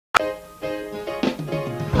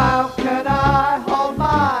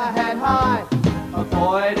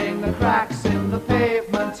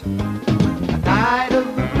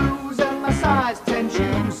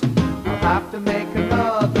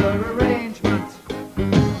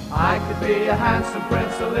be a handsome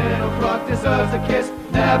prince, a little frog deserves a kiss.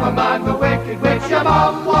 Never mind the wicked witch, your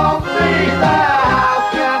mum won't be there.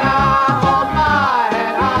 How can I hold my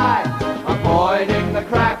head high, avoiding the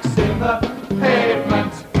cracks in the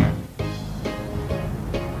pavement?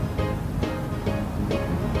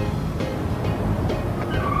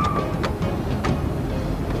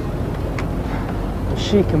 Is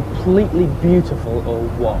she completely beautiful or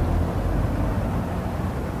what?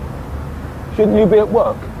 Shouldn't you be at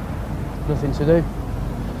work? Nothing to do.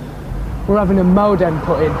 We're having a modem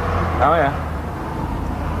put in. Oh,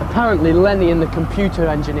 yeah? Apparently Lenny and the computer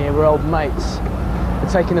engineer were old mates. They're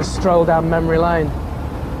taking a stroll down memory lane.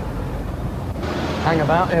 Hang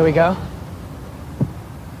about, here we go.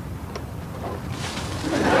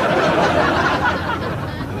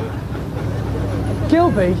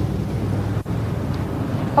 Gilby?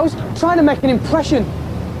 I was trying to make an impression.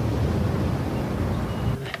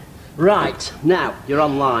 Right, now, you're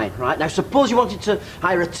online, right? Now, suppose you wanted to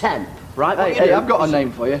hire a temp, right? Hey, I've got a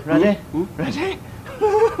name for you. Ready? Ready?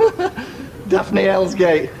 Daphne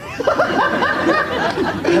Ellsgate.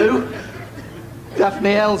 Who?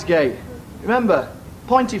 Daphne Ellsgate. Remember?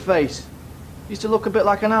 Pointy face. Used to look a bit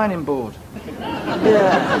like an ironing board.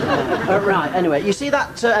 Yeah. Right, anyway, you see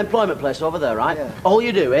that employment place over there, right? Yeah. All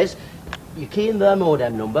you do is, you key in their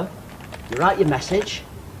modem number, you write your message,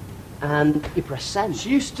 and you press send. She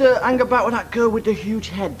used to hang about with that girl with the huge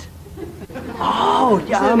head. Oh,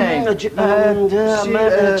 What's her name? The team!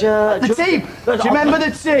 Do you remember the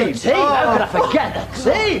team? The team? How could I forget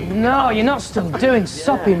the team? No, you're not still doing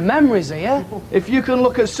soppy memories, are you? If you can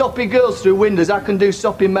look at soppy girls through windows, I can do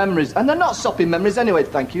soppy memories. And they're not soppy memories anyway,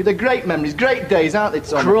 thank you. They're great memories, great days, aren't they,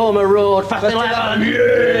 Tom? Cromer Road, Fast 11.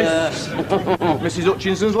 Yes! Mrs.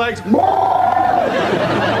 Hutchinson's legs.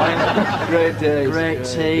 Great days. Great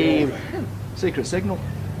team. Secret signal.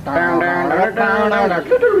 Hey,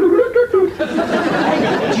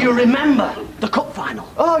 do you remember the cup final?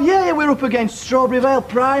 Oh, yeah, we were up against Strawberry Vale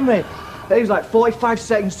Primary. It was like 45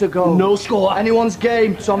 seconds to go. No score. Anyone's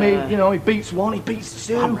game, Tommy. You know, he beats one, he beats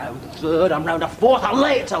two. I'm round third, I'm round a fourth, I'm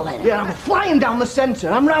late to Len. Yeah, I'm flying down the centre.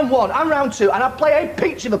 I'm round one, I'm round two, and I play a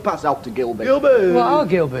peach of a pass out to Gilby. What are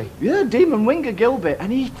Gilby? Yeah, demon winger Gilby,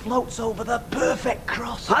 and he floats over the perfect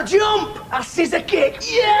cross. I jump! A scissor kick.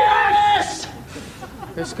 Yes!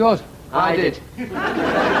 Who scored? I did.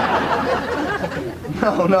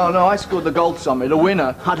 No, I scored the goal, Tommy, the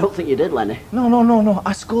winner. I don't think you did, Lenny. No,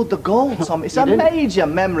 I scored the goal, Tommy. It's a major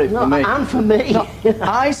memory for me. And for me. No,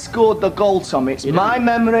 I scored the goal, Tommy. It's my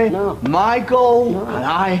memory, my goal, and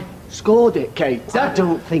I scored it, Kate. I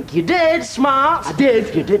don't think you did, smart. I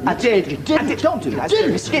did. You didn't. I did. You didn't. I did. Don't do that. Don't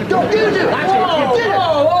you do that.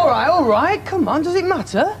 Whoa, all right. Come on, does it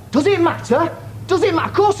matter? Does it matter? Does it matter?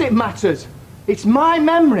 Of course it matters. It's my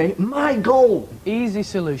memory, my goal. Easy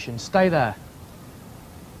solution. Stay there.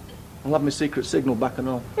 I'll have my secret signal back and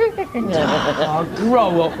all. Oh,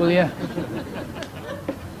 grow up, will you?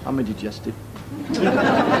 I'm indigested.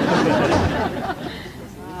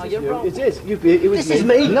 You're wrong. It is. It was This is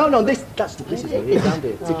me. No, this is me. It's Andy.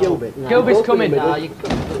 It's a Gilby. Gilby's coming. You're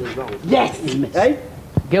completely wrong. Yes! Hey?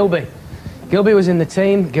 Gilby. Gilby was in the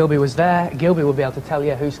team. Gilby was there. Gilby will be able to tell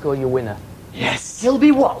you who scored your winner. Yes.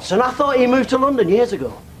 Gilby Watson? I thought he moved to London years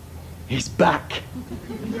ago. He's back.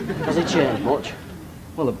 Has he changed much?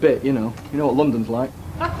 Well, a bit, you know. You know what London's like.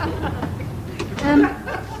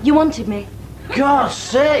 You wanted me? God's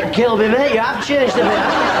sake, Gilby, mate, you have changed a bit.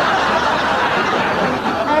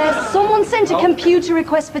 Someone sent a computer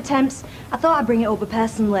request for temps. I thought I'd bring it over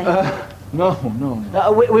personally. No.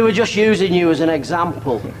 We were just using you as an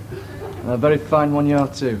example. A very fine one you are,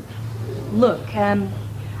 too. Look,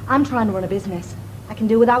 I'm trying to run a business. I can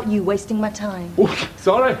do without you wasting my time.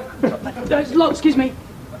 Sorry. Look, excuse me.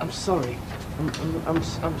 I'm sorry. I'm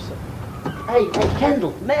sorry. Hey,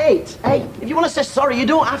 Kendall, mate, hey, if you want to say sorry, you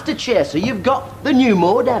don't have to chase her. You've got the new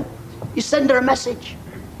modem. You send her a message.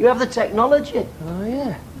 You have the technology. Oh,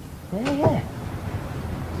 yeah. Yeah.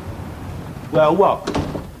 Well, what?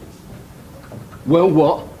 Well,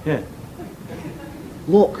 what? Yeah.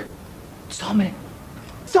 Look. Tommy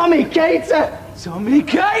Cater! Tommy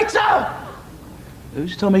Cater!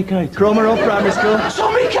 Who's Tommy Cater? Cromer Road Primary School.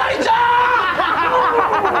 Tommy Cater!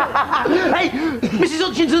 Hey, Mrs.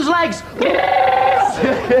 Hutchinson's legs!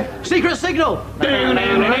 Secret signal!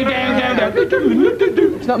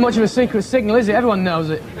 It's not much of a secret signal, is it? Everyone knows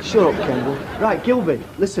it. Shut up, Kendall. Right, Gilby,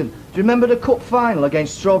 listen. Do you remember the cup final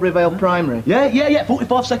against Strawberry Vale Primary? Yeah.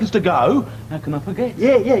 45 seconds to go. How can I forget?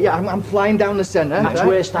 Yeah. I'm flying down the centre. Match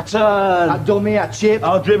waste, I turn. I dummy, I chip.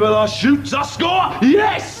 I'll dribble, I shoot, I score!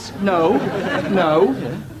 Yes! No.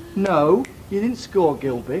 You didn't score,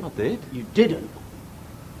 Gilby. I did. You didn't.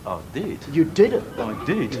 I did. You didn't. I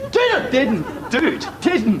did. Didn't! Didn't. Did.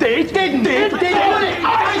 Didn't. Did. Didn't. Did.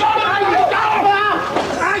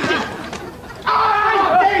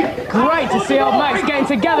 Great to see old mates getting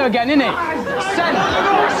together again, isn't it?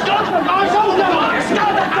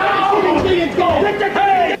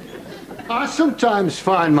 I sometimes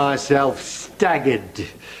find myself staggered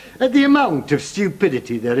at the amount of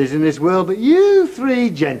stupidity there is in this world, but you three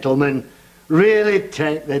gentlemen really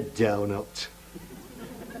take the donut.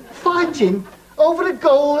 Fighting over a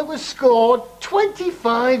goal that was scored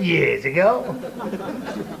 25 years ago.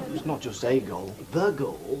 It's not just a goal. The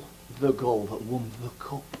goal that won the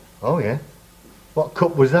cup. Oh, yeah? What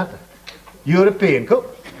cup was that? European Cup?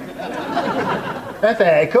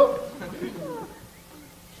 FA Cup?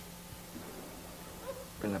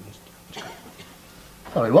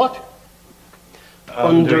 Sorry, what?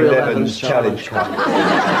 Under 11s Challenge Cup.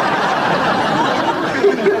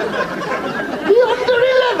 The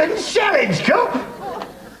Under-11 Challenge Cup?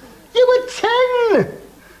 You were 10!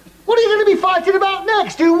 What are you going to be fighting about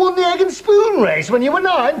next? Who won the egg and spoon race when you were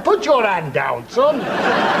 9? Put your hand down, son.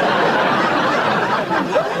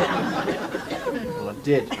 Well, I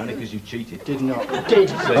did, only because you cheated. Did not. Did.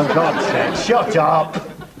 For God's sake, shut up.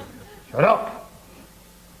 Shut up.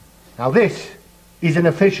 Now this is an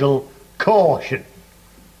official caution.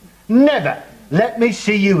 Never let me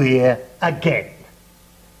see you here again.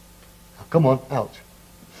 Now, come on, out.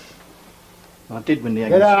 I did win the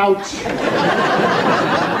egg. Get out.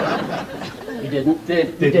 You didn't.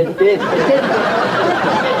 Did. You didn't. Did.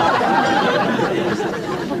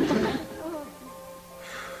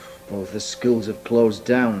 Both the schools have closed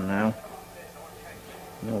down now.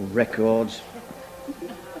 No records.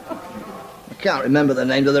 I can't remember the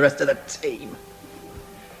names of the rest of the team.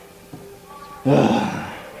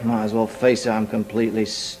 Might as well face it, I'm completely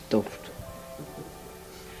stuffed.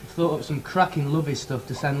 I've thought up some cracking lovey stuff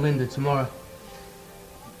to send Linda tomorrow.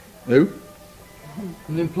 Who?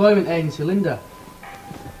 From the employment agency, Linda.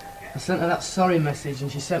 I sent her that sorry message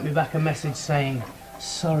and she sent me back a message saying,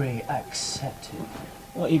 sorry, accepted.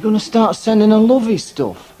 What, you're going to start sending her lovey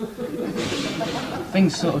stuff?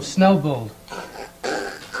 Things sort of snowballed.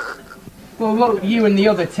 Well, while you and the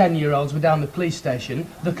other 10-year-olds were down the police station,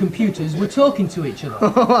 the computers were talking to each other.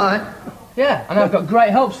 All right. Yeah, and I've got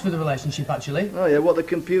great hopes for the relationship, actually. Oh, yeah, what the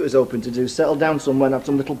computer's hoping to do, settle down somewhere and have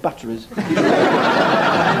some little batteries.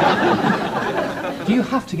 Do you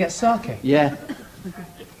have to get Sake? Yeah.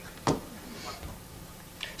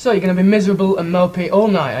 So you're going to be miserable and mopey all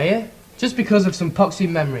night, are you? Just because of some poxy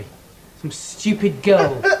memory. Some stupid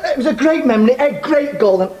goal. It was a great memory, a great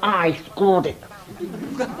goal, and I scored it.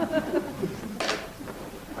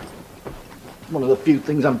 One of the few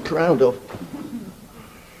things I'm proud of.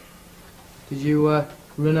 Did you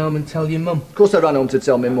run home and tell your mum? Of course I ran home to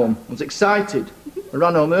tell my mum. I was excited. I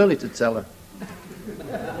ran home early to tell her.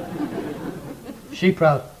 She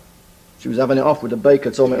proud? She was having it off with the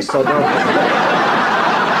baker, told me to sod off.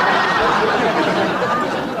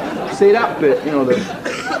 See that bit,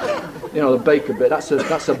 the baker bit, that's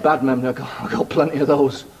a bad memory. I got plenty of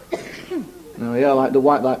those. Yeah, like the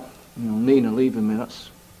white, Nina leaving me, that's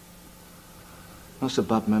a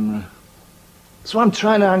bad memory. So I'm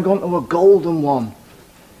trying to hang on to a golden one.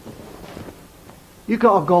 You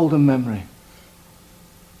got a golden memory?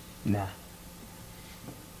 Nah.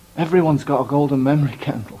 Everyone's got a golden memory,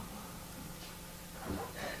 Kendall.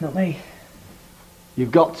 Not me.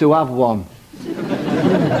 You've got to have one.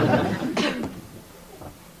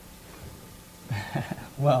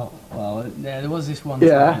 Well, there was this one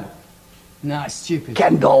Yeah? time. Nah, it's stupid.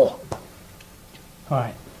 Kendall! All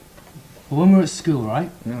right. Well, when we were at school, right,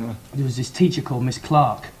 there was this teacher called Miss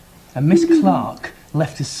Clark. And Miss Clark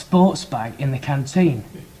left a sports bag in the canteen.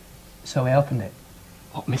 So we opened it.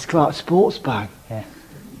 What, Miss Clark's sports bag? Yeah.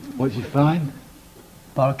 What did you find?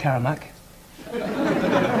 Borrowed Caramac. A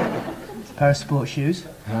pair of sports shoes.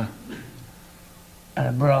 Yeah. And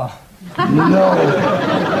a bra. No!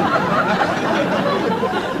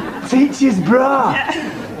 Teacher's bra!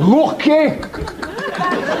 Yeah. Lucky!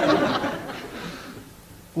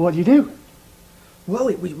 What do you do? Well,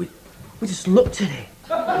 we just looked at it.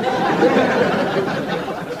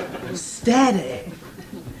 Stared at it.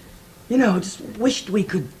 Just wished we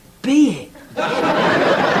could be it.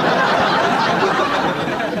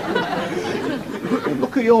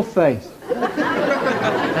 Look at your face.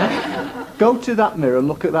 Go to that mirror and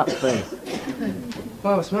look at that face.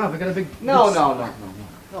 Well, what's the matter? Have I got a big... No,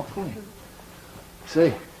 come here.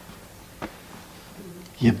 See?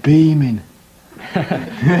 You're beaming.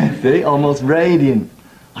 See? Almost radiant.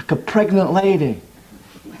 Like a pregnant lady.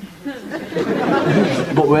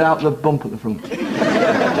 But without the bump at the front.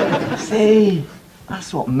 See?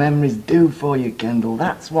 That's what memories do for you, Kendall.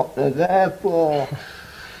 That's what they're there for.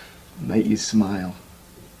 Make you smile.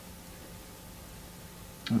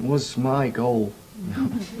 It was my goal.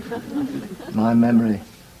 My memory.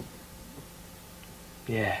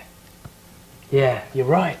 Yeah. Yeah, you're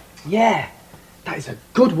right. Yeah. That is a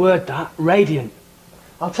good word, that. Radiant.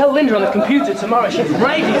 I'll tell Linda on the computer tomorrow she's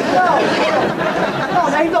radiant.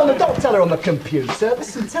 No, don't tell her on the computer.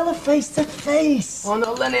 Listen, tell her face to face. Oh,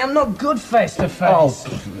 no, Lenny, I'm not good face to face.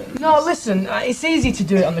 Oh. No, listen, it's easy to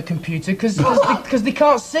do it on the computer because they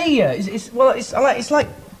can't see you. It's like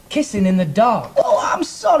kissing in the dark. Oh, I'm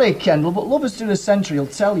sorry, Kendall, but lovers through the century will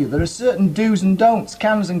tell you there are certain do's and don'ts,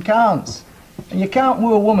 cans and can'ts. And you can't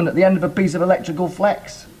woo a woman at the end of a piece of electrical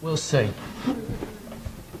flex. We'll see.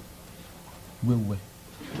 Will we?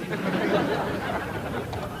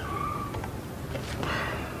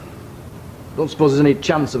 Don't suppose there's any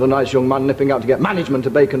chance of a nice young man nipping out to get management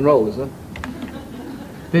of Bacon Roll, is there?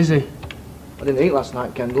 Busy. I didn't eat last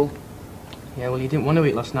night, Kendall. Yeah, well, you didn't want to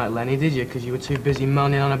eat last night, Lenny, did you? Because you were too busy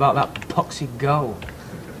moaning on about that poxy goal.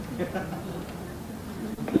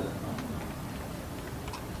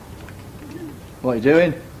 What are you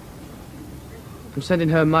doing? I'm sending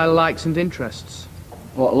her my likes and interests.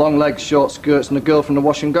 What, long legs, short skirts and a girl from the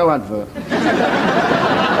Wash and Go advert?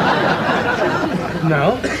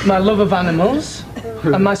 No, my love of animals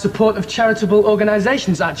and my support of charitable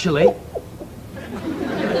organisations, actually.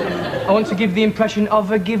 I want to give the impression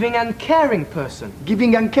of a giving and caring person.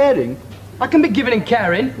 Giving and caring? I can be giving and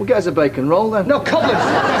caring. Well, get us a bacon roll, then. No, cobblers!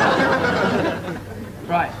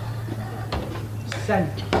 Right.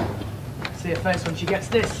 Send. See her face when she gets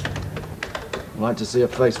this. I'd like to see her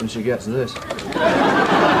face when she gets this.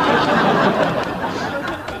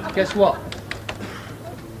 Guess what?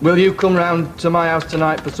 Will you come round to my house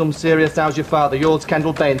tonight for some serious how's your father? Yours,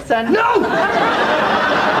 Kendall Bain. Send. No!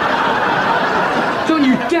 Don't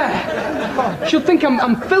you dare! She'll think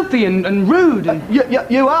I'm filthy and rude and...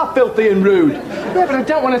 You are filthy and rude. Yeah, but I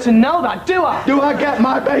don't want her to know that, do I? Do I get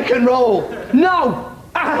my bacon roll? No!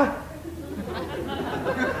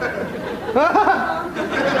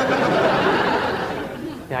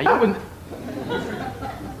 Yeah, you wouldn't...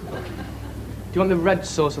 Do you want the red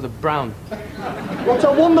sauce or the brown? What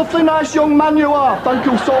a wonderfully nice young man you are. Thank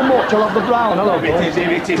you so much. I'll have the brown. Hello, Here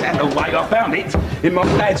it is, and the way I found it, in my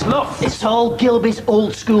dad's loft. It's all Gilby's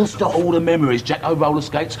old school stuff. All the memories, Jacko roller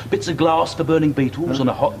skates, bits of glass for burning beetles on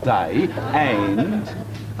a hot day, and...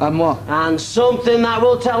 And what? And something that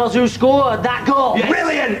will tell us who scored that goal. Yes.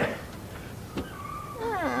 Brilliant!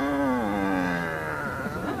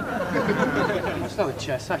 That's not a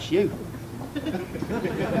chest, that's you.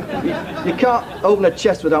 You can't open a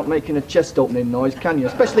chest without making a chest opening noise, can you?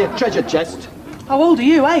 Especially a treasure chest. How old are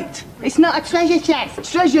you? 8? It's not a treasure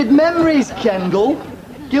chest. Treasured memories, Kendall.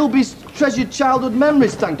 Gilby's treasured childhood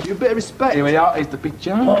memories, thank you. A bit of respect. Here we are, here's the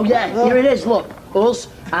picture. Oh, yeah, here it is, look. Us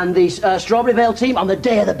and the Strawberry Vale team on the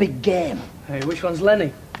day of the big game. Hey, which one's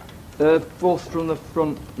Lenny? Fourth from the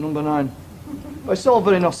front, number 9. Oh, it's all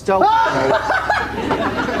very nostalgic.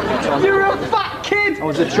 You're a fat kid! I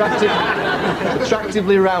was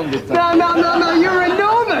attractively rounded. No, you're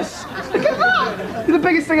enormous! Look at that! You're the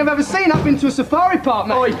biggest thing I've ever seen. I've been to a safari park,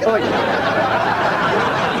 mate. Oi.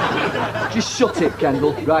 Just shut it,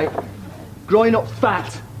 Kendall, right? Growing up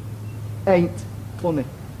fat ain't funny.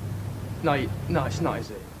 No, it's not, is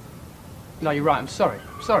it? No, you're right. I'm sorry.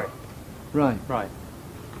 Right.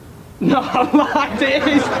 No, I lied. It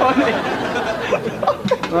is funny.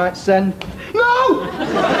 Right, send. No!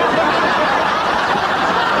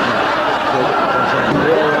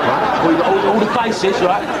 All the faces,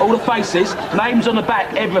 right? All the faces, names on the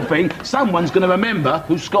back, everything. Someone's going to remember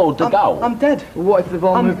who scored the goal. I'm dead. Well, what if they've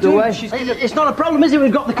all moved dead. away? It's not a problem, is it?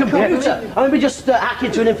 We've got the computer. I mean, we just hack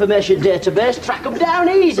into an information database, track them down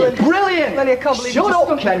easy. Brilliant! Lenny, I can't believe Shut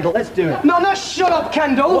up, Kendall. Let's do it. No, shut up,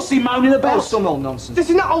 Kendall! What's he moaning about? That's some old nonsense. This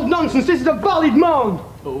is not old nonsense, this is a valid moan!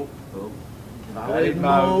 Valid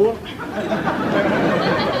moan.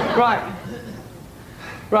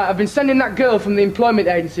 Right, I've been sending that girl from the employment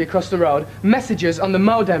agency across the road messages on the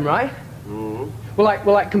modem, right? Mm-hmm. We're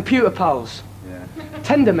like computer pals. Yeah.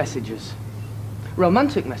 Tender messages.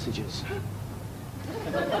 Romantic messages.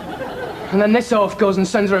 And then this oaf goes and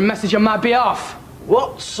sends her a message on my behalf.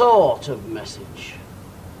 What sort of message?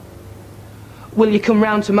 Will you come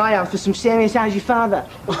round to my house for some serious how's your father?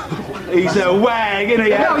 He's a wag, isn't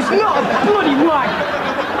he? No, he's not a bloody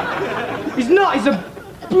wag. He's not, he's a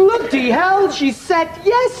bloody hell. She said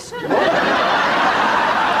yes.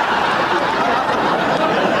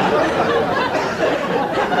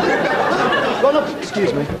 Run up,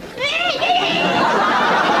 excuse me.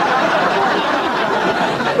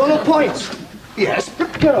 Run up points. Yes.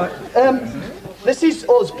 This is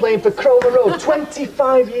us playing for Cromer Road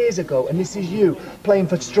 25 years ago, and this is you playing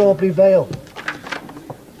for Strawberry Vale.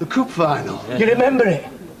 The cup final. You remember it?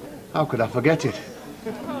 How could I forget it?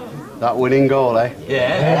 That winning goal, eh?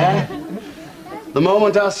 Yeah. The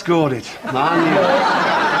moment I scored it, I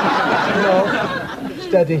No.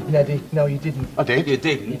 Steady, Neddy. No, you didn't. knew. I did. You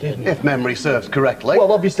didn't. If memory serves correctly.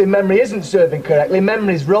 Well, obviously memory isn't serving correctly.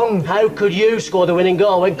 Memory's wrong. How could you score the winning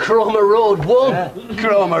goal when Cromer Road won?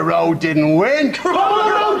 Cromer Road didn't win.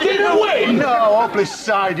 Cromer Road didn't win? No, hopeless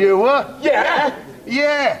side you were. Yeah.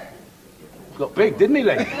 Yeah. Got big, didn't he,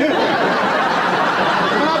 Lee?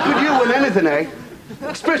 How could you win anything, eh?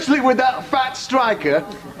 Especially with that fat striker.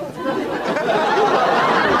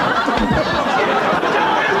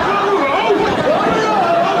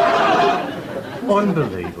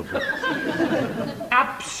 Unbelievable.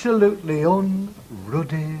 Absolutely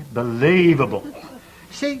unruddy-believable.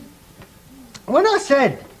 See, when I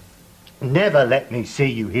said, never let me see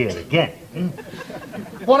you here again,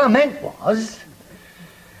 what I meant was,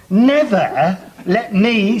 never let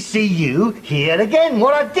me see you here again.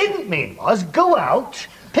 What I didn't mean was, go out,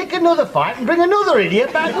 pick another fight and bring another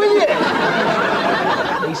idiot back with you.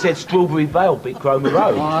 He said Strawberry Vale beat Cromer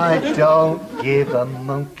Road. I don't give a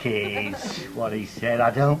monkeys what he said.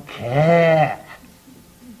 I don't care.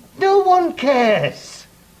 No one cares.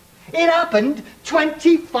 It happened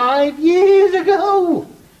 25 years ago.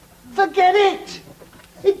 Forget it.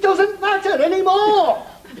 It doesn't matter anymore.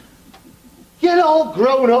 You're all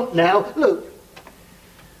grown up now. Look,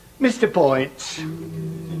 Mr. Points.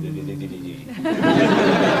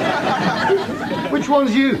 Which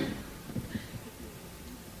one's you?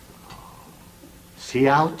 See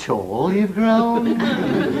how tall you've grown?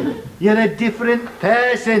 You're a different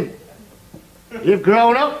person. You've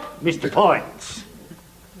grown up, Mr. Points.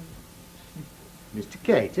 Mr.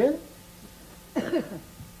 Cater?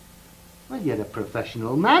 Well, you're a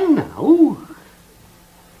professional man now.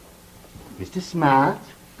 Mr. Smart?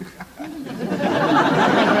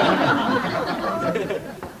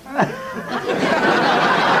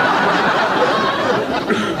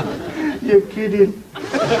 You're kidding.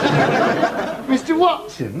 Mr.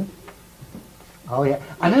 Watson? Oh, yeah.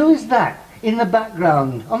 And who's that in the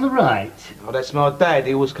background on the right? Oh, that's my dad.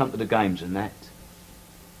 He always come to the games and that.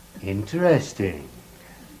 Interesting.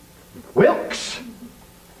 Wilkes,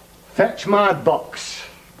 fetch my box.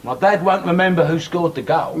 My dad won't remember who scored the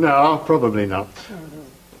goal. No, probably not.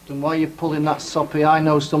 Then why are you pulling that soppy? I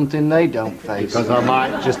know something they don't face. Because I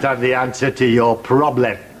might just have the answer to your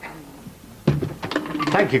problem.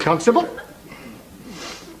 Thank you, Constable.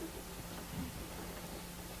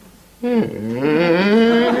 I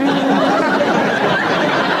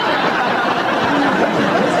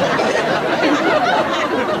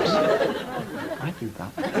do that.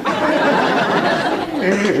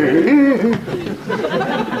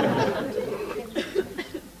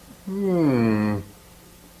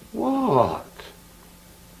 What?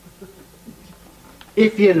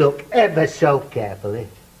 If you look ever so carefully.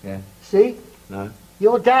 Yeah. See? No.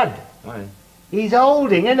 Your dad. Oh, yeah. He's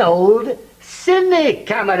holding an old cine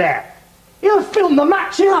camera. He'll film the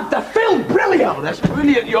match. He'll have the film. Brilliant. Oh, that's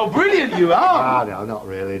brilliant. You're brilliant, you are. Ah, no, not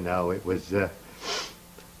really. No, it was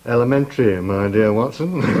elementary, my dear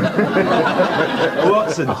Watson.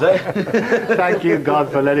 Watson's, eh? Thank you,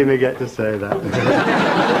 God, for letting me get to say that.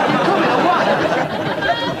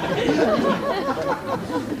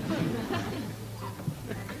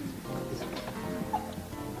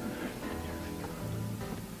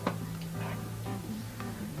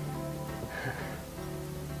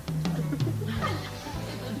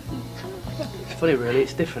 Funny, really,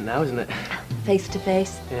 it's different now, isn't it? Face to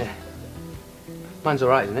face. Yeah. Mine's all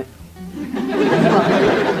right, isn't it?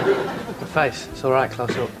 The face, it's all right,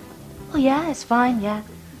 close up. Oh, yeah, it's fine, yeah.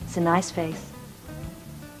 It's a nice face.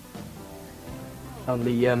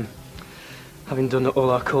 Only, having done all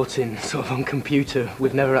our courting sort of on computer,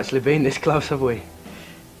 we've never actually been this close, have we?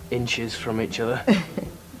 Inches from each other.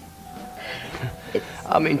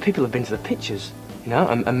 I mean, people have been to the pictures, you know,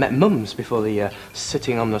 and met mums before the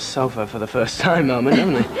sitting on the sofa for the first time moment,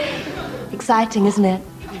 haven't they? Exciting, isn't it?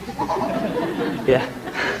 Yeah.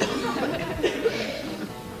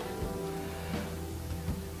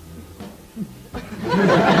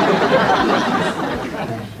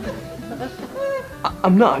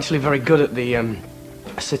 I'm not actually very good at the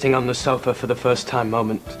sitting on the sofa for the first time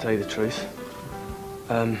moment, to tell you the truth.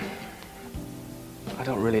 I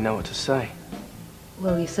don't really know what to say.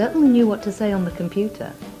 Well, you certainly knew what to say on the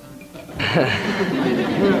computer.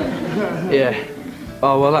 Yeah.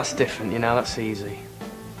 Oh, well, that's different, you know, that's easy.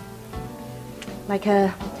 Like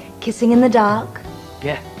kissing in the dark.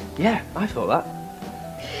 Yeah, Yeah, I thought that.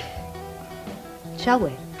 Shall we?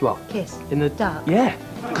 What? Kiss. In the dark. Yeah.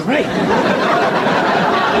 Great.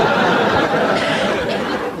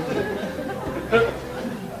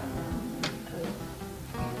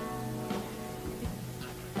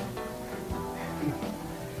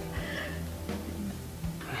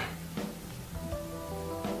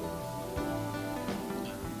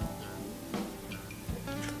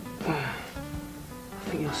 I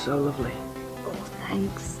think you're so lovely. Oh,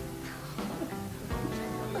 thanks.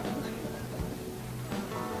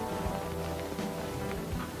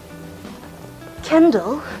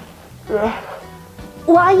 Kendall?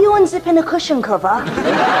 Why are you unzipping a cushion cover?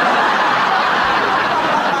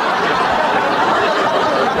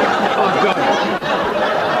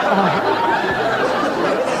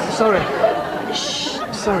 Sorry. Shh.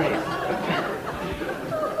 Sorry.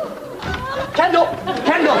 Kendall!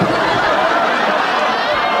 Kendall!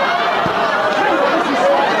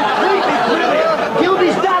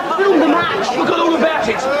 Gilby's dad filmed the match. I forgot all about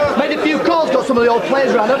it. Made a few calls, got some of the old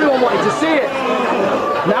players around. Everyone wanted to see it.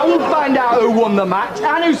 Now we'll find out who won the match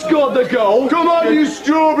and who scored the goal. Come on, you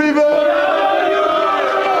strawberry bird!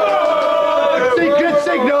 Secret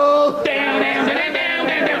signal!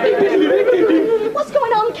 What's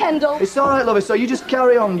going on, Kendall? It's all right, lovey. So you just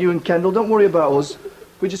carry on, you and Kendall. Don't worry about us.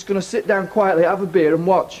 We're just going to sit down quietly, have a beer and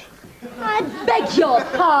watch. I beg your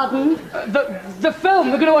pardon. The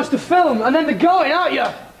film. We're going to watch the film, and then they're going, aren't you?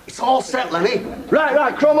 It's all set, Lenny. Right,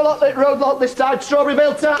 right. Cromer-Lock lit road lock this side.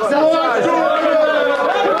 Strawberryville taps that side.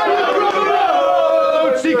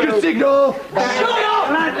 Secret signal. Shut up!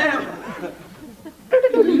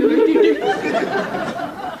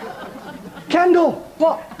 Kendall.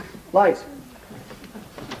 What? Lights.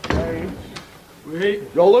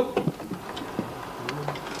 Roll them.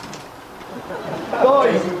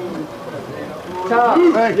 Boys. Tap.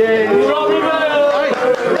 Hey, there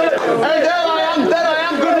I am.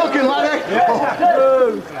 Good looking, laddie.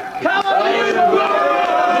 Come on,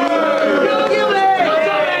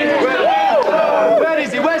 Where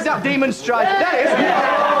is he? Where's that demon strike? There he is.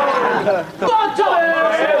 Come on, Tom!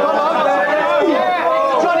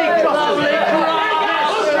 Johnny Crossley.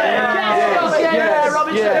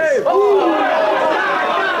 Yes.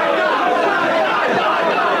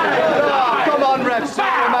 Come on, Rev, sort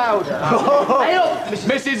him out. Hey, look!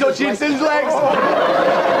 Mrs. Hutchinson's legs.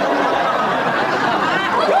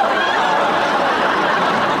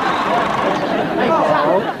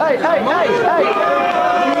 Hey!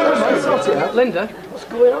 Sort it out. Linda, what's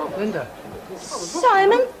going on? Linda.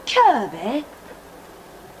 Simon Kirby?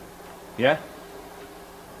 Yeah?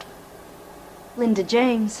 Linda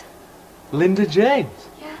James. Linda James?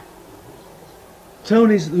 Yeah.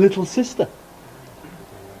 Tony's little sister.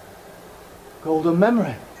 Golden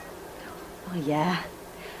memory. Oh, yeah.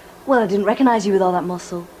 Well, I didn't recognise you with all that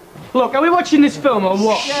muscle. Look, are we watching this film or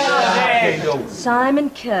what? Simon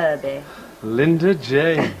Kirby. Linda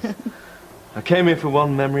James. I came here for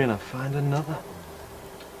one memory and I find another.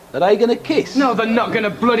 Are they going to kiss? No, they're not going to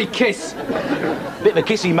bloody kiss. Bit of a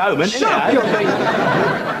kissy moment, isn't it?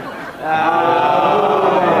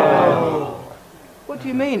 What do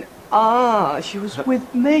you mean? Ah, she was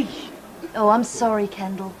with me. Oh, I'm sorry,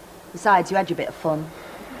 Kendall. Besides, you had your bit of fun.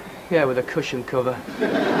 Yeah, with a cushion cover.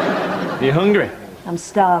 Are you hungry? I'm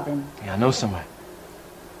starving. Yeah, I know somewhere.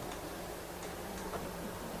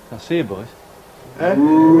 I'll see you, boys.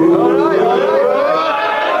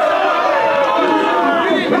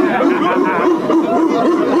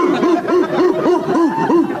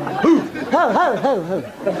 Ho.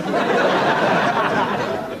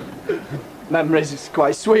 Memories is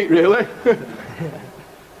quite sweet, really.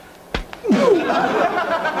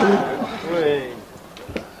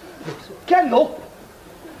 Kendall?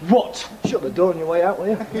 What? Shut the door on your way out, will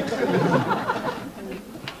you?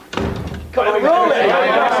 Come on, roll it!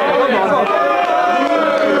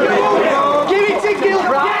 Give it to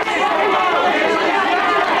Gilbride!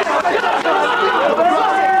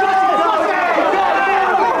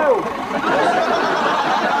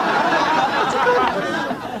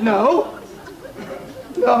 No.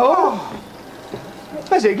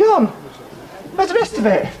 Where's it gone? Where's the rest of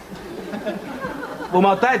it? Well,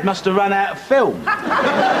 my dad must have run out of film.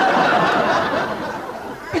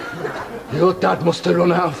 Your dad must have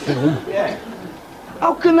run out of film. Yeah.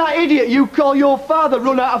 How can that idiot you call your father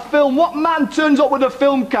run out of film? What man turns up with a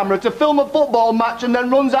film camera to film a football match and then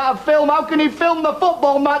runs out of film? How can he film the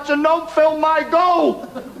football match and don't film my goal?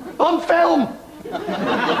 On film! He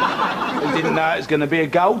didn't know it was going to be a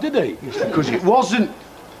goal, did he? Because it wasn't.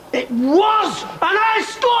 It was! And I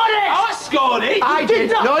scored it! I scored it! I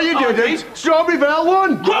did. No, you didn't. Strawberryville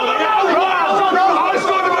won. No, I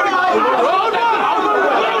scored the goal! Hold on!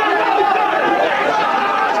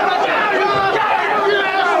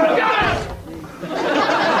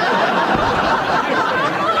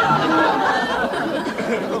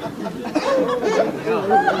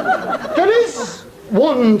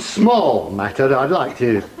 one small matter I'd like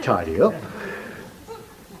to tidy up.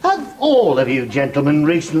 Have all of you gentlemen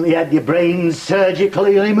recently had your brains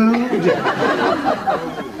surgically removed?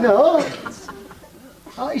 No?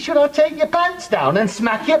 Oh, should I take your pants down and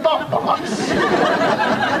smack your bot-bots?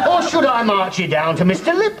 Or should I march you down to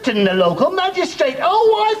Mr. Lipton, the local magistrate?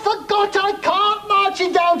 Oh, I forgot I can't march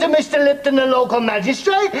you down to Mr. Lipton, the local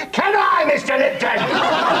magistrate. Can I, Mr. Lipton?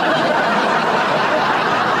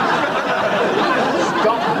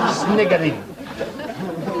 Stop sniggering.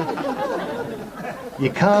 You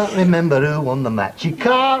can't remember who won the match. You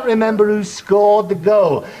can't remember who scored the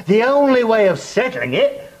goal. The only way of settling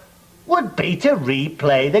it would be to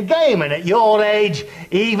replay the game, and at your age,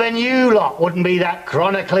 even you lot wouldn't be that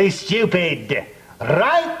chronically stupid.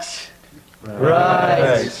 Right?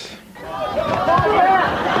 Right.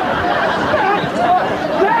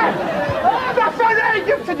 Referee!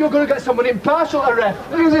 You said you were going to get someone impartial to ref.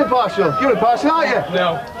 Who's impartial? You're impartial, aren't you?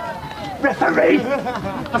 No. Referee!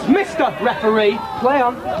 That's Mr. Referee. Play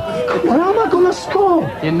on. Well, how am I going to score?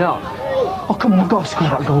 You're not. Oh, come on, I've got to score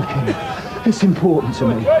that goal, King. It's important to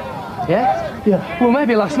me. Yeah? Yeah. Well,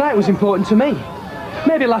 maybe last night was important to me.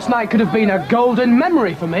 Maybe last night could have been a golden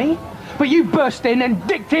memory for me. But you burst in and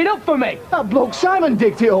dicked it up for me. That bloke Simon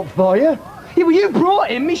dicked it up for you. Yeah, well, you brought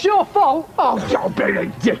him. It's your fault. Oh, don't be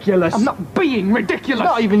ridiculous. I'm not being ridiculous.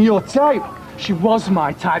 Not even your type. She was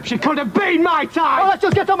my type. She could have been my type. Well, let's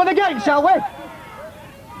just get on with the game, shall we?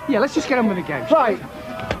 Yeah, let's just get on with the game. Right.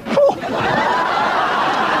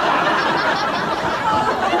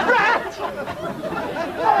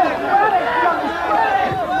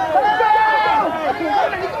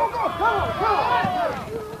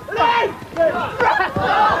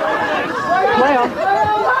 Play on.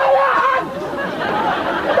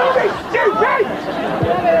 Don't be stupid!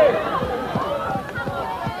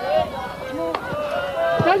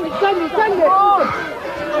 Send it!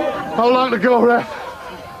 How long to go, ref?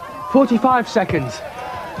 45 seconds.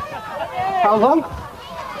 How long?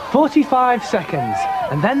 45 seconds.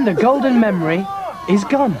 And then the golden memory is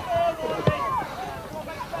gone.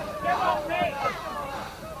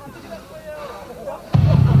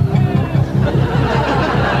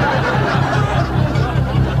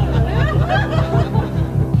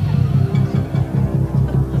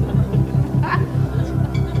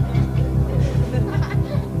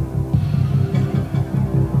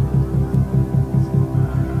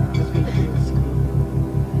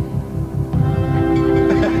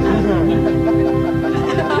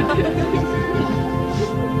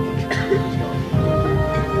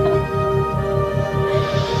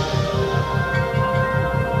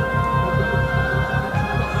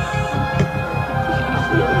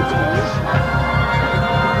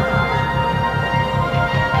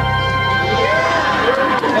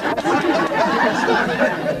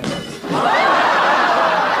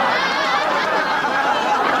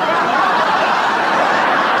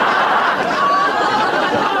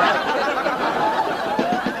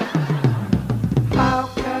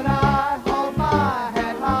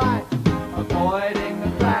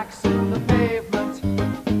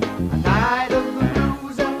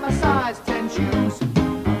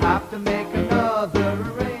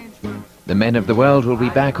 The Men of the World will be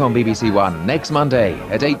back on BBC One next Monday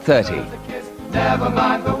at 8:30. Never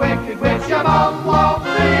mind the wicked witch, your mum won't be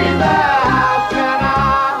there. How can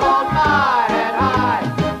I hold my head high,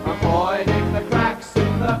 avoiding the cracks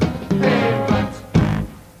in the pavement?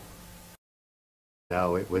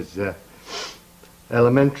 No, it was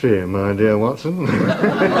elementary, my dear Watson.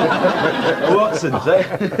 Watson's, eh?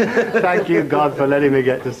 Thank you, God, for letting me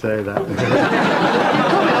get to say that.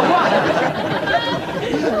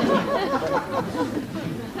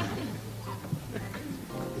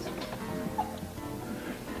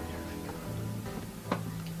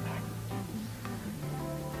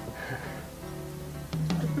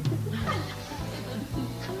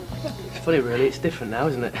 It's funny, really. It's different now,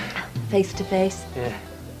 isn't it? Face to face. Yeah.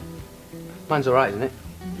 Mine's all right, isn't it?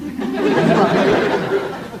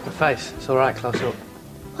 The face. It's all right, close up.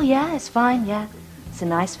 Oh, yeah, it's fine, yeah. It's a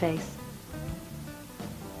nice face.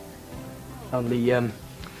 Only,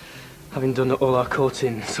 having done all our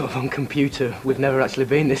courting sort of on computer, we've never actually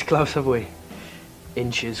been this close, have we?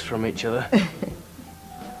 Inches from each other.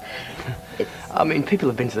 I mean, people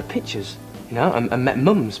have been to the pictures, you know, and met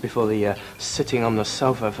mums before the sitting on the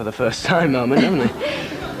sofa for the first time moment, haven't they?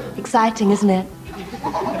 Exciting, isn't it?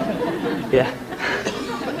 Yeah.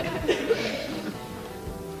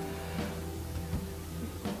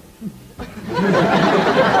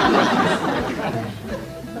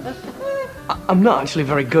 I'm not actually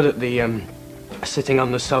very good at the sitting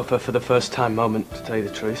on the sofa for the first time moment, to tell you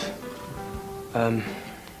the truth. I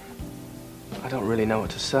don't really know what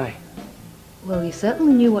to say. Well, you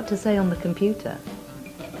certainly knew what to say on the computer.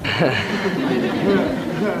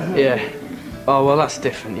 Yeah. Oh, well, that's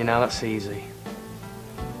different, you know, that's easy.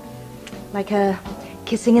 Like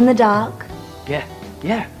kissing in the dark. Yeah,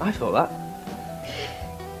 I thought that.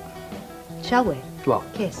 Shall we? What?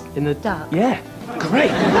 Kiss. In the dark. Yeah,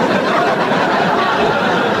 great.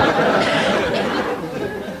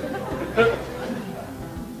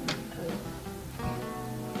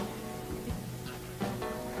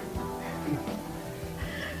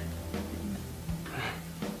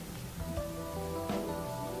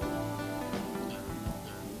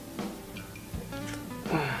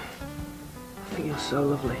 I think you're so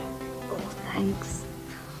lovely. Oh, thanks.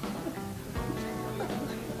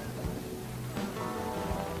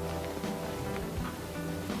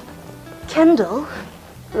 Kendall?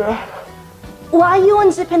 Why are you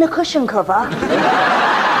unzipping a cushion cover?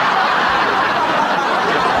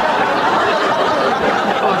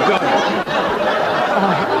 Oh, God.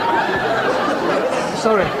 Oh.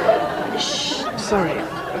 Sorry. Shh. Sorry.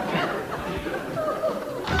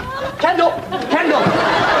 Kendall! Kendall!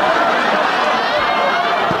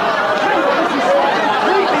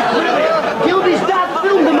 Gilby's dad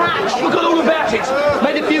filmed the match. I forgot all about it.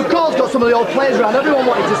 Made a few calls, got some of the old players around. Everyone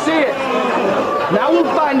wanted to see it. Now we'll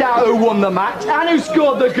find out who won the match and who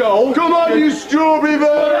scored the goal. Come on, you strawberry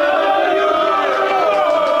bird!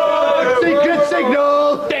 Secret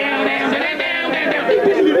signal!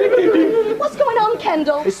 What's going on,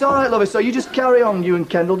 Kendall? It's all right, lovey. So you just carry on, you and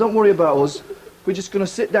Kendall. Don't worry about us. We're just going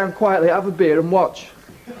to sit down quietly, have a beer and watch.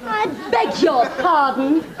 I beg your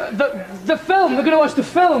pardon. The film, they're going to watch the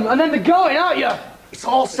film, and then they're going, aren't you? It's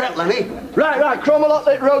all set, Lenny. Right, Cromer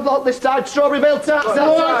Lit Road Lot this time. Strawberryville Taps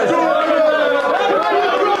outside.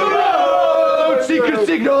 Secret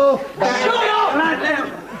signal. Shut up!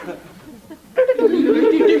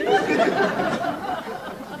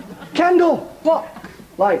 Kendall! What?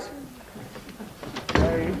 Lights.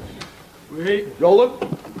 Roll 'em.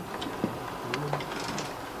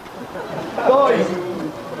 Boys.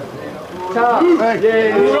 Tap. Hey,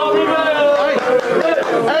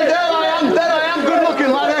 there I am. Good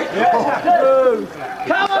looking, laddie.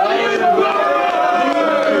 Come on,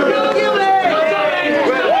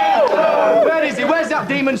 where is he? Where's that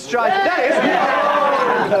demon strike? There he is.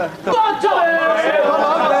 Come on.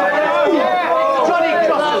 Johnny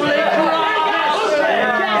Cross.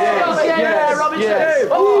 Yeah, Robinson.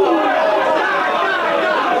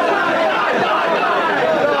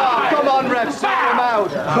 Come on, ref, sort him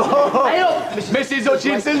out. Mrs.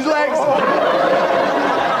 Hutchinson's legs.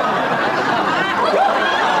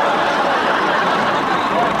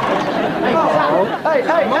 Hey!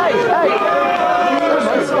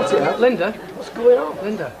 Linda, what's going on?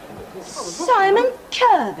 Linda. Simon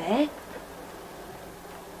Kirby?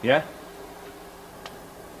 Yeah?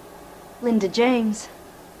 Linda James.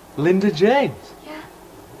 Linda James? Yeah.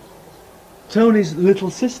 Tony's little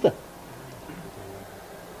sister.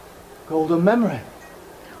 Golden memory.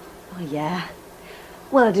 Oh, yeah.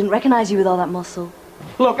 Well, I didn't recognise you with all that muscle.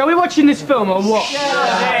 Look, are we watching this film or what?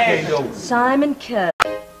 Simon Kirby.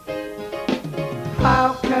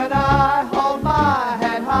 How can I hold my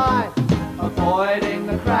head high, avoiding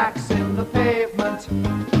the cracks in the pavement?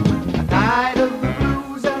 A night of the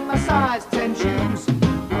blues and my size 10 shoes.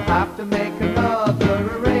 I'll have to make another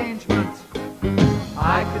arrangement.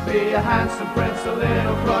 I could be a handsome prince, a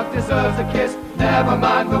little crook deserves a kiss. Never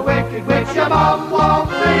mind the wicked witch, your mum won't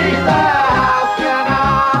be there. How can I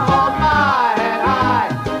hold my head high,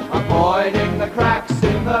 avoiding the cracks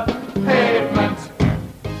in the pavement?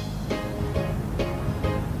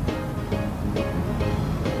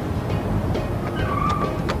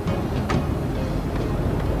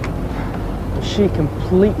 Is she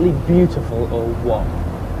completely beautiful or what?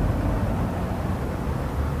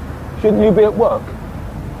 Shouldn't you be at work?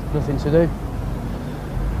 Nothing to do.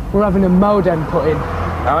 We're having a modem put in.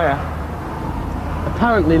 Oh, yeah?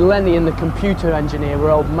 Apparently Lenny and the computer engineer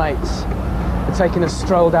were old mates. They're taking a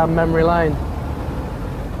stroll down memory lane.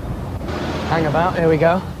 Hang about, here we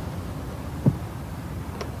go.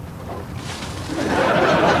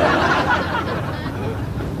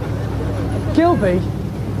 Gilby?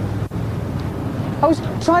 I was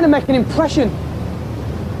trying to make an impression.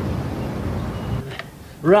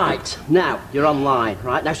 Right, now, you're online,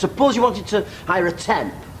 right? Now, suppose you wanted to hire a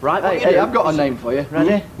temp, right? What you Hey, do I've got a is- name for you.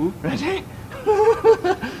 Ready? Ready?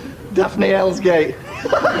 Daphne Elsgate.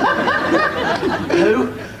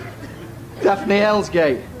 Who? Daphne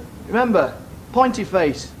Elsgate. Remember? Pointy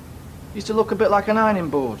face. Used to look a bit like an ironing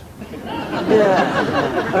board.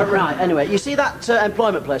 Yeah. Right, anyway, you see that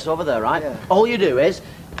employment place over there, right? Yeah. All you do is,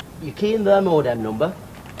 you key in their modem number,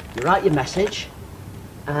 You write your message,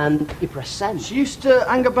 and you press send. She used to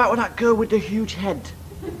hang about with that girl with the huge head.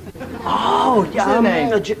 Oh, yeah.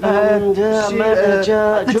 The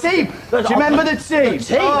team! Do you remember the team? The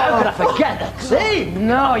team? How could I forget the team?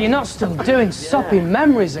 No, you're not still doing soppy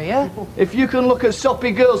memories, are you? If you can look at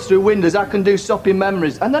soppy girls through windows, I can do soppy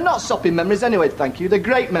memories. And they're not soppy memories anyway, thank you. They're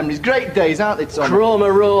great memories, great days, aren't they, Tom?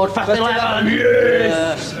 Chroma Road, Fast 11.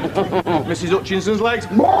 Yes! Mrs. Hutchinson's legs.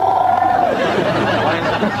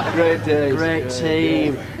 Great days. Great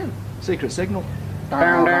team. Secret signal. Do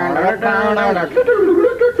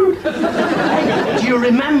you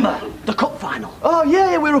remember the cup final? Oh,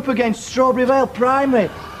 yeah, we were up against Strawberry Vale Primary.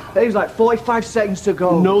 It was like 45 seconds to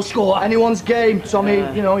go. No score. Anyone's game. Tommy,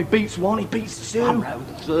 you know, he beats one, he beats two. I'm round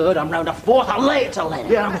the third, I'm round the fourth, I'm late to Lenny.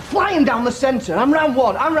 Yeah, I'm flying down the centre. I'm round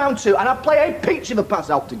one, I'm round two, and I play a peach of a pass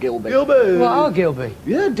out to Gilby. Gilby! What are Gilby?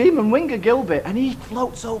 Yeah, demon winger Gilby, and he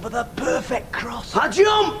floats over the perfect cross. I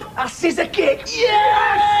jump! A scissor kick.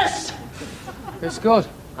 Yes! Who scored?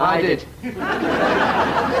 I did.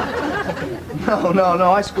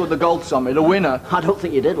 No, I scored the goal, Tommy, the winner. I don't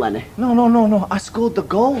think you did, Lenny. No, I scored the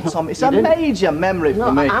goal, Tommy. It's a major memory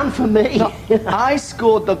for me. And for me. No, I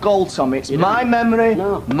scored the goal, Tommy. It's my memory,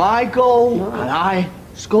 my goal, and I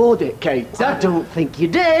scored it, Kate. I don't think you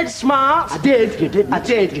did, smart. I did. You didn't. I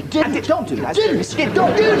did. You didn't. I did. Don't do that. You didn't.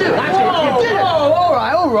 Don't you do that. You did it.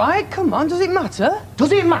 All right. Come on, does it matter?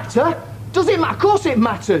 Does it matter? Does it matter? Of course it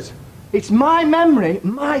matters. It's my memory,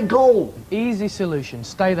 my goal. Easy solution.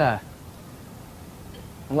 Stay there.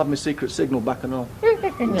 I'll have my secret signal back and all.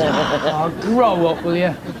 Oh, grow up, will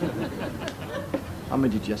you? I'm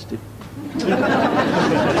indigested.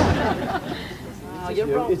 You're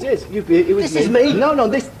wrong. It is. It was This is me. No,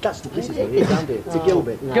 this is me. It's Andy. It's a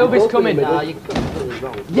Gilby. Gilby's coming. You're completely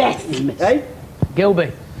wrong. Yes. Hey?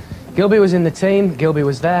 Gilby. Gilby was in the team. Gilby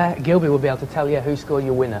was there. Gilby will be able to tell you who scored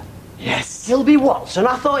your winner. Yes. Gilby Watson.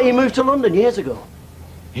 I thought he moved to London years ago.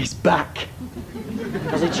 He's back.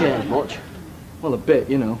 Has he changed much? Well, a bit,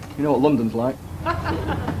 you know. You know what London's like.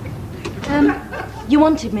 You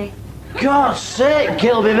wanted me. God's sake,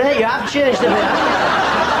 Gilby, mate, you have changed a bit.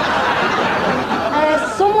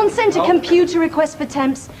 Someone sent a computer request for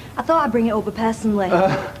temps. I thought I'd bring it over personally.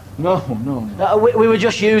 No. We were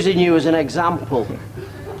just using you as an example.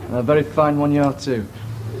 A very fine one you are too.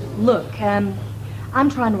 Look, I'm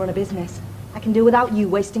trying to run a business. I can do without you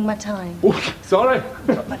wasting my time. Sorry.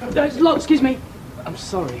 Look, excuse me. I'm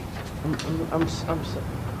sorry. I'm sorry.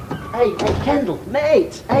 Hey, Kendall,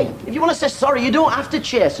 mate, hey, if you want to say sorry, you don't have to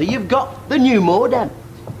chase her. You've got the new modem.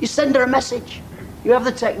 You send her a message. You have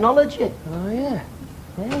the technology. Oh, yeah.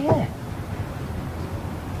 Yeah.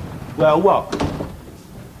 Well, what?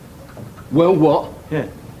 Well, what? Yeah.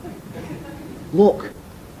 Look.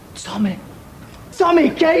 Tommy,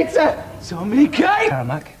 Cater! Tommy, Kate!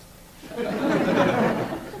 Tarmac.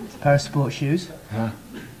 Pair of sports shoes.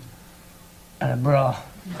 And a bra.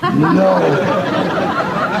 No.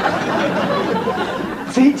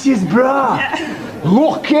 Teacher's bra.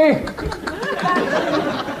 Lucky.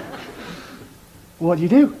 What do you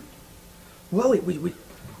do? Well, we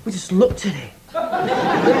just looked at it.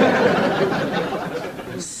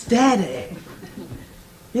 Stared at it.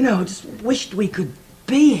 You know, just wished we could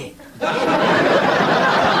be it.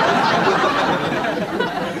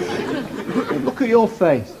 Look at your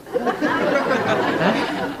face.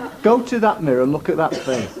 Go to that mirror and look at that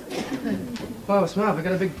face. Wow, what's the matter? Have I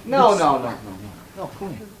got a big... No,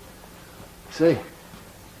 come here. See?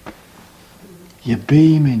 You're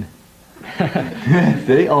beaming.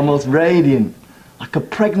 See? Almost radiant. Like a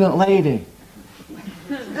pregnant lady.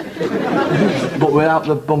 But without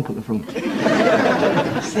the bump at the front.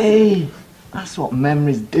 See? That's what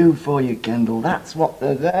memories do for you, Kendall. That's what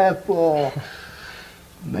they're there for.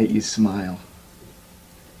 Make you smile.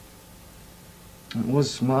 It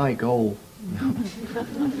was my goal.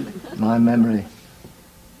 My memory.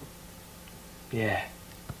 Yeah,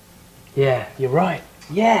 you're right.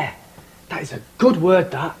 Yeah. That is a good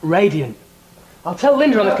word, that. Radiant. I'll tell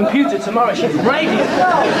Linda on the computer tomorrow she's radiant.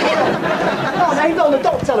 No,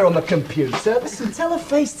 don't tell her on the computer. Listen, tell her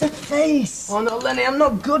face to face. Oh, no, Lenny, I'm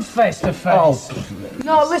not good face to face. Oh.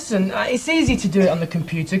 No, listen, it's easy to do it on the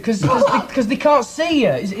computer because they can't see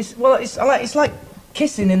you. It's like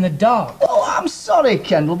kissing in the dark. Oh, I'm sorry,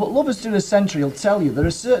 Kendall, but lovers through the century will tell you there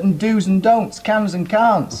are certain do's and don'ts, cans and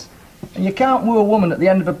can'ts. And you can't woo a woman at the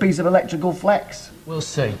end of a piece of electrical flex. We'll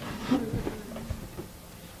see.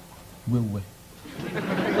 Will we?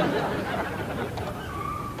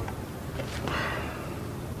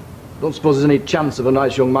 Don't suppose there's any chance of a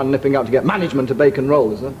nice young man nipping out to get management to bacon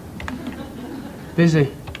roll, is there?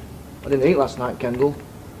 Busy. I didn't eat last night, Kendall.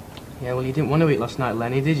 Yeah, well, you didn't want to eat last night,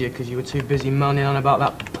 Lenny, did you? Because you were too busy moaning on about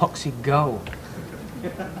that poxy goal.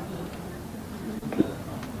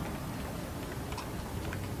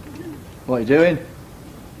 What are you doing?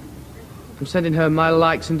 I'm sending her my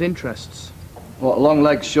likes and interests. What, long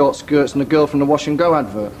legs, short skirts, and a girl from the Wash and Go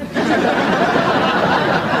advert?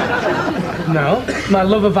 No, my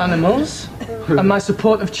love of animals and my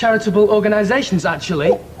support of charitable organisations,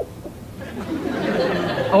 actually.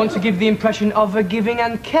 I want to give the impression of a giving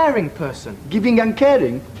and caring person. Giving and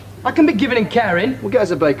caring? I can be giving and caring. We'll get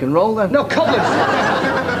us a bacon roll, then. No, cobblers!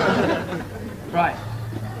 Right.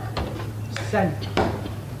 Send.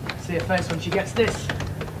 See her face when she gets this.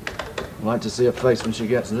 I'd like to see her face when she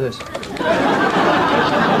gets this.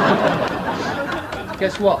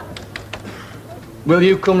 Guess what? Will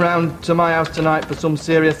you come round to my house tonight for some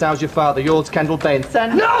serious how's your father? Yours, Kendall Bain.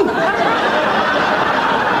 Send. No!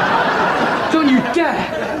 Don't you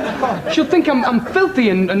dare! She'll think I'm filthy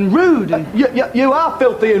and rude and... You are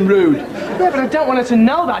filthy and rude. Yeah, but I don't want her to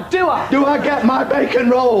know that, do I? Do I get my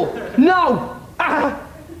bacon roll? No!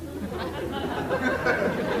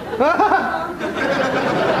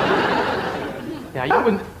 Yeah, you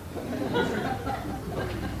wouldn't...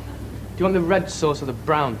 Do you want the red sauce or the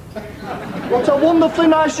brown? What a wonderfully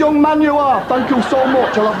nice young man you are. Thank you so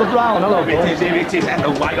much. I'll have the brown. Hello, Here it is, and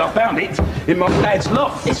the way I found it in my dad's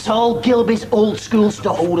loft. It's all Gilby's old school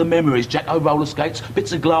stuff. All the memories, Jacko roller skates,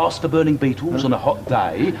 bits of glass for burning beetles on a hot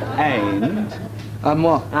day, and... And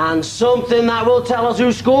what? And something that will tell us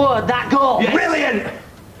who scored that goal. Yes. Brilliant!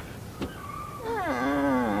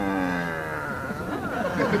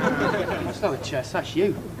 That's not a chest, that's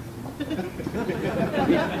you.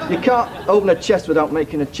 You can't open a chest without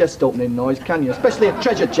making a chest opening noise, can you? Especially a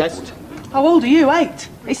treasure chest. How old are you? 8?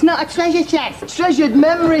 It's not a treasure chest. Treasured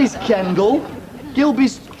memories, Kendall.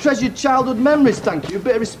 Gilby's treasured childhood memories, thank you.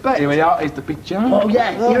 Bit of respect. Here we are, here's the picture. Oh,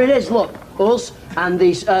 yeah, here it is, look. Us and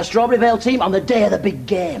the Strawberry Vale team on the day of the big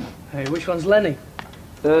game. Hey, which one's Lenny?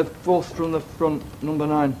 Fourth from the front, number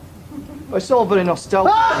 9. Oh, it's all very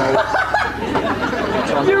nostalgic.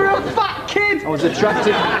 You're a fat kid! I was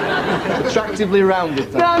attractively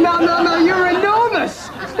rounded. No, you're enormous!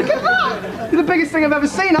 Look at that! You're the biggest thing I've ever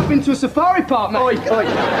seen. I've been to a safari park, mate. Oi.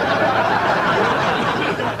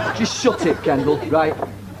 Just shut it, Kendall, right?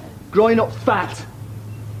 Growing up fat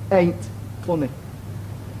ain't funny.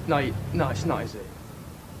 No, it's not, is it?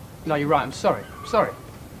 No, you're right. I'm sorry.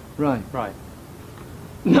 Right.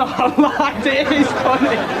 No, I lied. It is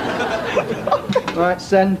funny. Right,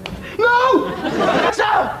 send. No!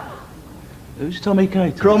 Stop! Who's Tommy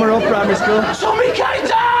Cater? Cromer up primary school. Tommy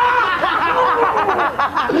Cater!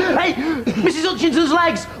 Hey, Mrs. Hutchinson's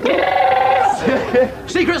legs!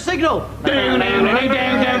 Secret signal!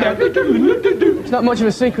 It's not much of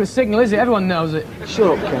a secret signal, is it? Everyone knows it.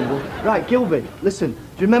 Shut up, Kendall. Right, Gilby, listen. Do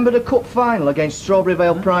you remember the cup final against Strawberry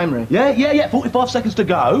Vale Primary? Yeah. 45 seconds to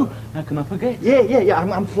go. How can I forget? Yeah.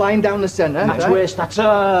 I'm flying down the centre. Match waste, I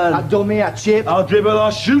turn. I dummy, I chip. I dribble,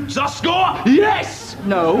 I shoot, I score! Yes!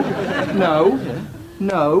 No.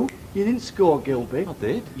 You didn't score, Gilby. I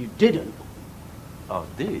did. You didn't. I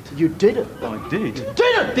did. You didn't. I did.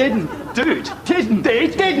 Didn't.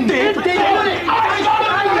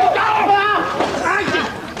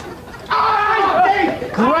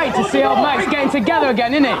 Great to see old mates getting together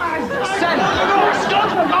again, isn't it? Send.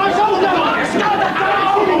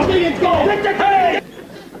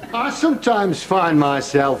 I sometimes find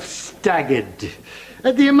myself staggered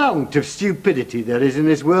at the amount of stupidity there is in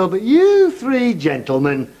this world, but you 3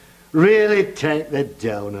 gentlemen really take the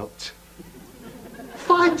donut.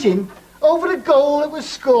 Fighting over a goal that was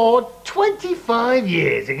scored 25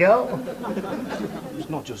 years ago. It's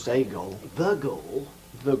not just a goal. The goal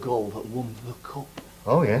that won the cup.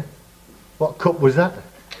 Oh, yeah? What cup was that?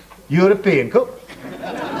 European Cup?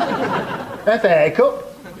 FA Cup?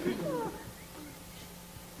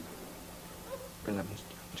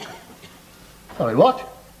 Sorry, what?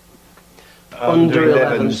 Under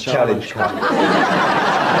 11s Challenge Cup.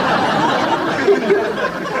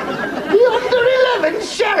 The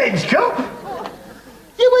Under-11s Challenge Cup?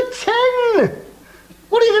 You were 10!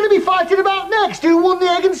 What are you going to be fighting about next? Who won the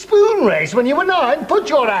egg and spoon race when you were 9? Put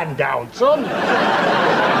your hand down, son.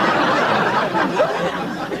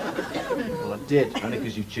 Well, I did. Only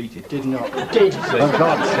because you cheated. Did not. Did. For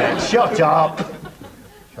God's sake, shut up.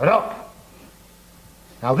 Shut up.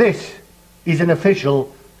 Now this is an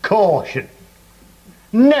official caution.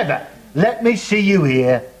 Never let me see you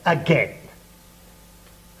here again.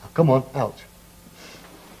 Now, come on, out.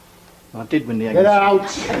 I did win the egg. Get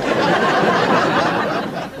out.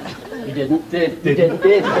 You didn't. Did.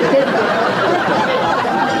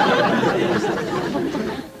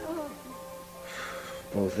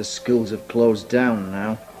 Well, Both the schools have closed down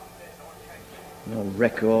now. No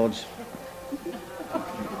records.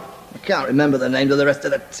 I can't remember the names of the rest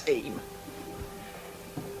of the team.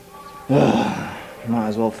 Might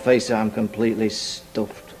as well face it, I'm completely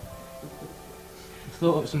stuffed. I've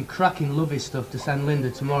thought up some cracking lovey stuff to send Linda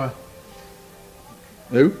tomorrow.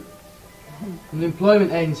 Who? From the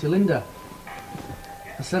employment agency, Linda.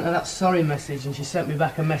 I sent her that sorry message and she sent me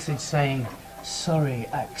back a message saying, sorry,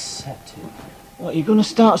 accepted. What, you gonna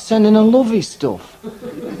start sending her lovey stuff?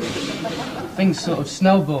 Things sort of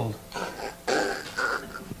snowballed.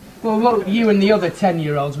 Well, look, you and the other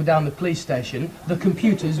 10-year-olds were down the police station. The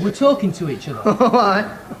computers were talking to each other. Alright.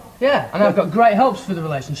 Yeah, and I've got great hopes for the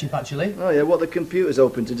relationship, actually. Oh yeah, what the computer's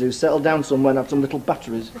hoping to do? Settle down somewhere and have some little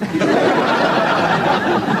batteries?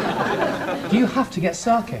 Do you have to get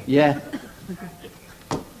sarky? Yeah.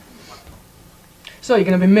 So you're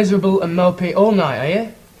going to be miserable and mopey all night, are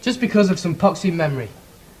you? Just because of some poxy memory.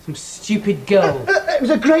 Some stupid goal. It was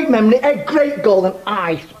a great memory, a great goal, and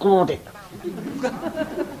I scored it.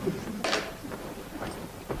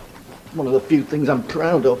 One of the few things I'm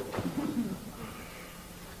proud of.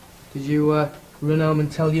 Did you run home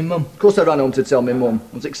and tell your mum? Of course I ran home to tell my mum.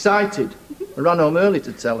 I was excited. I ran home early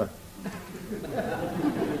to tell her.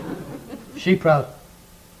 She proud?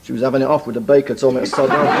 She was having it off with the baker, told me to sod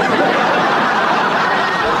off.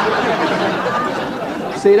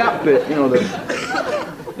 See that bit, you know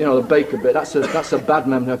the baker bit, that's a bad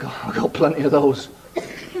memory. I got plenty of those.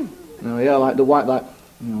 Yeah, like the white, like,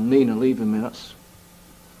 Nina leaving me, that's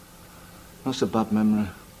a bad memory.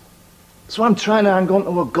 So I'm trying to hang on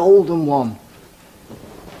to a golden one.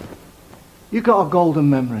 You got a golden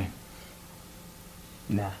memory?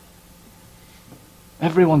 Nah.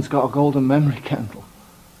 Everyone's got a golden memory, Kendall.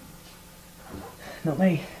 Not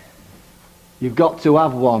me. You've got to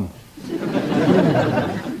have one.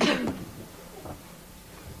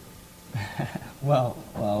 Well,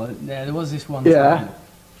 there was this one Yeah? time.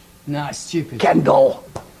 Nah, it's stupid. Kendall!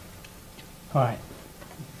 Alright.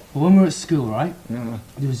 Well, when we were at school, right? Yeah.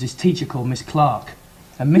 There was this teacher called Miss Clark.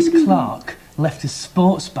 And Miss Clark left a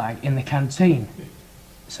sports bag in the canteen.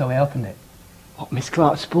 So we opened it. What, Miss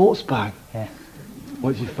Clark's sports bag? Yeah.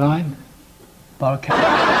 What did you find? Bar of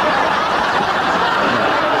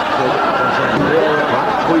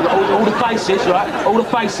All the faces, right? All the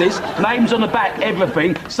faces, names on the back,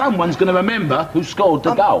 everything. Someone's going to remember who scored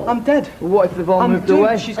the goal. I'm dead. What if they've all moved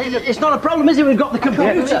away? It's not a problem, is it? We've got the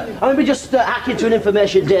computer. I mean, we just hack into an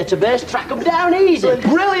information database, track them down easy.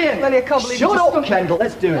 Brilliant! Lenny, I can't believe Shut up, Kendall.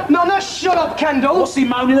 Let's do it. No, shut up, Kendall! What's he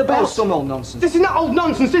moaning about? Oh, some old nonsense. This is not old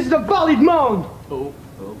nonsense, this is a valid moan!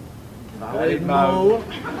 Valid moan.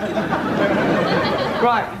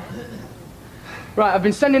 Right, I've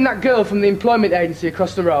been sending that girl from the employment agency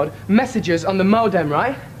across the road messages on the modem,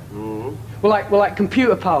 right? Mm-hmm. We're like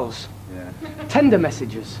computer pals. Yeah. Tender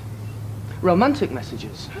messages. Romantic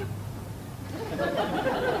messages.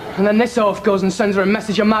 And then this oaf goes and sends her a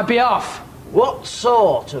message on my behalf. What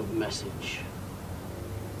sort of message?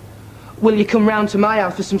 Will you come round to my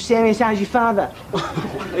house for some serious? How's your father?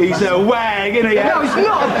 He's a wag, isn't he? No, he's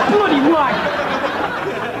not a bloody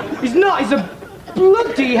wag. He's not, he's a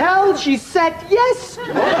bloody hell. She said yes.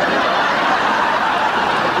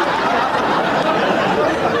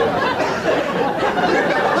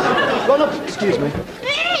 Excuse me.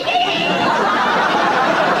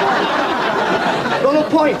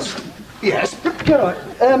 Ronald Point. Yes? Good on.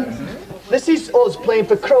 This is us playing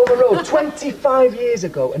for Cromer Road 25 years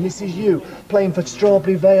ago, and this is you playing for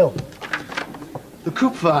Strawberry Vale. The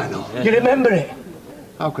cup final. You remember it?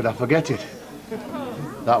 How could I forget it?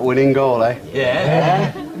 That winning goal, eh?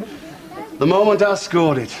 Yeah. The moment I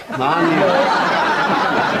scored it, I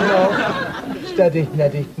No. Steady,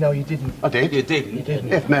 Neddy. No, you didn't. knew. I did. You didn't. You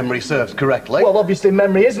didn't. If memory serves correctly. Well, obviously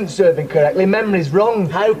memory isn't serving correctly. Memory's wrong.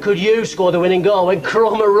 How could you score the winning goal when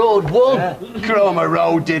Cromer Road won? Cromer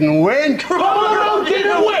Road didn't win. Cromer Road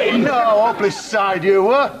didn't win! No, hopeless side you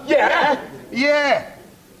were. Yeah. Yeah.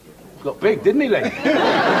 Got big, didn't he, Lee?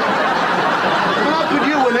 How could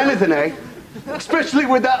you win anything, eh? Especially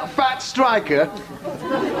with that fat striker.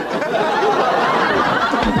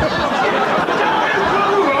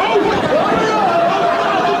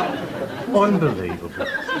 Unbelievable.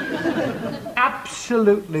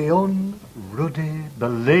 Absolutely unruddy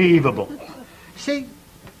believable. See,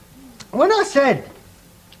 when I said,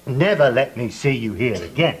 never let me see you here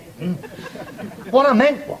again, what I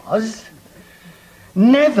meant was,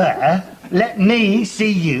 never let me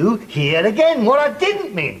see you here again. What I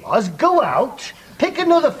didn't mean was, go out, pick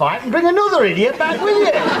another fight and bring another idiot back with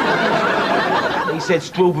you. He said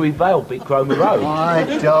Strawberry Vale beat Cromer Road.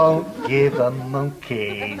 I don't give a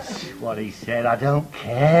monkeys what he said. I don't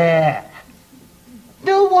care.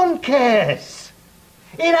 No one cares.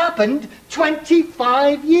 It happened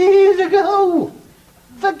 25 years ago.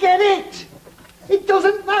 Forget it. It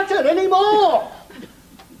doesn't matter anymore.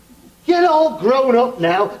 You're all grown up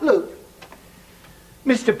now. Look,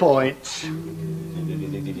 Mr. Points.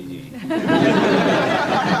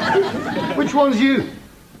 Which one's you?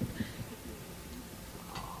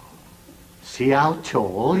 See how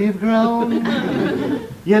tall you've grown?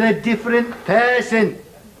 You're a different person.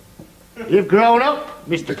 You've grown up,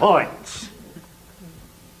 Mr. Points.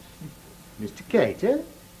 Mr. Cater?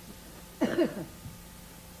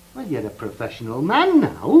 Well, you're a professional man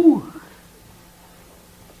now.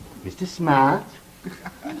 Mr. Smart?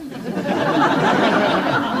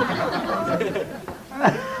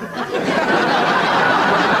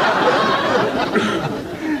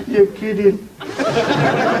 You're kidding.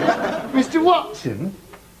 Mr. Watson?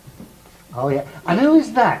 Oh, yeah. And who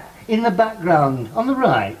is that in the background on the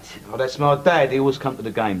right? Oh, that's my dad. He always come to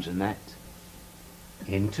the games and that.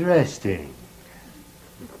 Interesting.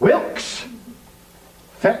 Wilkes,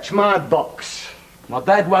 fetch my box. My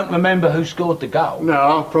dad won't remember who scored the goal.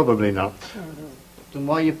 No, probably not. Then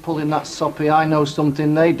why are you pulling that soppy? I know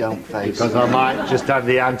something they don't face. Because I might just have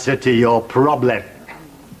the answer to your problem.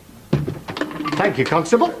 Thank you,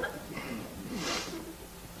 Constable.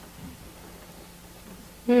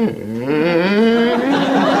 I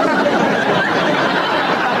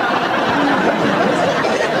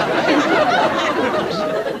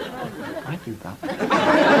do that.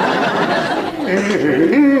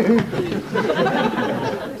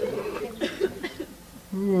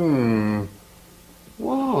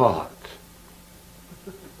 What?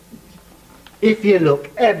 If you look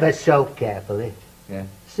ever so carefully. Yeah.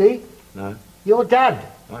 See? No. Your dad.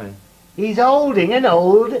 Why? He's holding an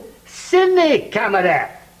old cine camera.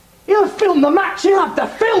 He'll film the match. He'll have the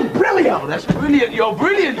film. Brilliant. Oh, that's brilliant. You're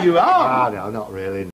brilliant, you are. Ah, no, not really.